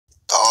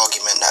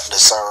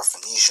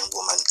Syrophoenician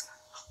woman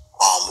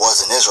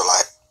was an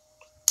Israelite,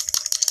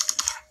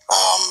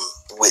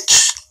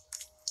 which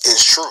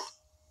is true.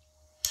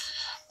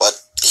 But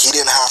he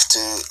didn't have to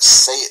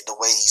say it the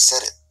way he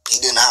said it. He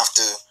didn't have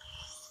to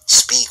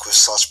speak with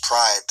such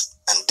pride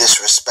and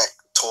disrespect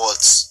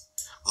towards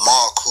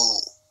Mark, who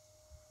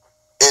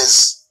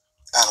is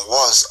and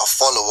was a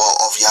follower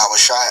of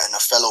Yahushua and a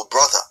fellow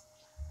brother.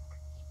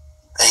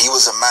 And he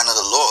was a man of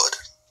the Lord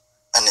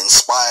and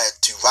inspired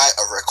to write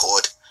a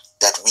record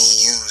that we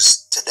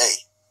use today.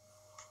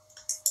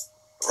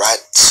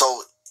 Right?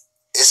 So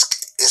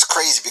it's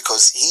crazy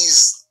because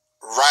he's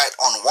right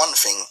on one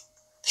thing.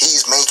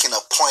 He's making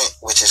a point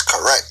which is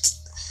correct,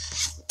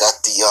 that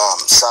the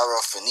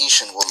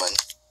Syrophoenician woman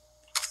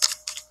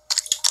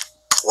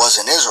was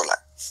an Israelite.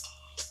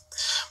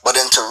 But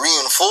then to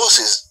reinforce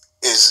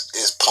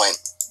his point,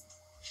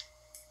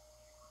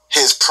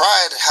 his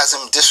pride has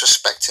him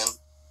disrespecting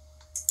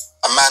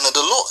a man of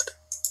the Lord,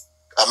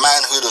 a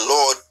man who the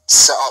Lord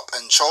set up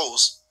and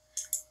chose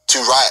to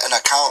write an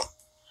account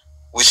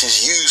which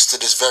is used to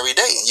this very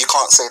day. And you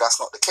can't say that's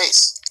not the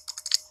case,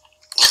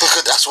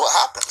 because that's what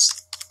happens.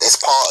 It's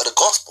part of the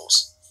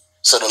Gospels.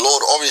 So the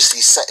Lord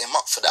obviously set him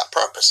up for that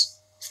purpose.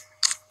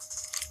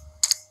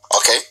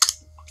 Okay?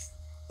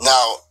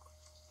 Now,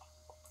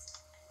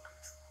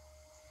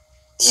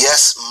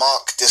 yes,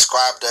 Mark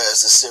described her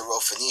as a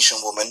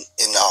Syrophoenician woman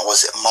in,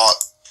 was it Mark?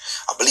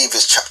 I believe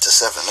it's chapter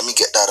 7. Let me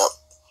get that up.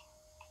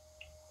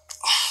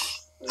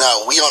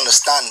 Now, we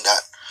understand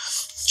that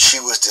she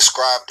was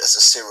described as a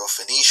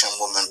Syrophoenician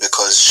woman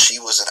because she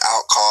was an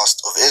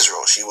outcast of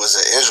Israel. She was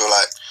an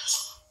Israelite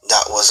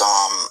that was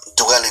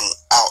dwelling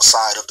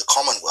outside of the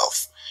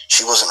Commonwealth.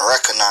 She wasn't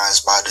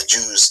recognized by the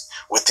Jews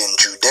within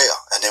Judea,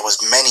 and there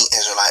was many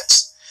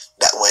Israelites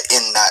that were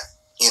in that,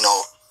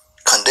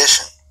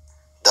 condition.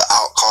 The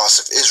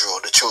outcasts of Israel,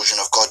 the children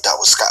of God that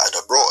was scattered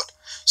abroad.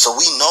 So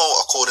we know,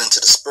 according to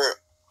the Spirit,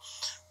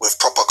 with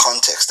proper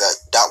context, that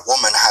that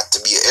woman had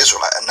to be an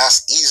Israelite, and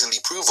that's easily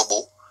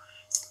provable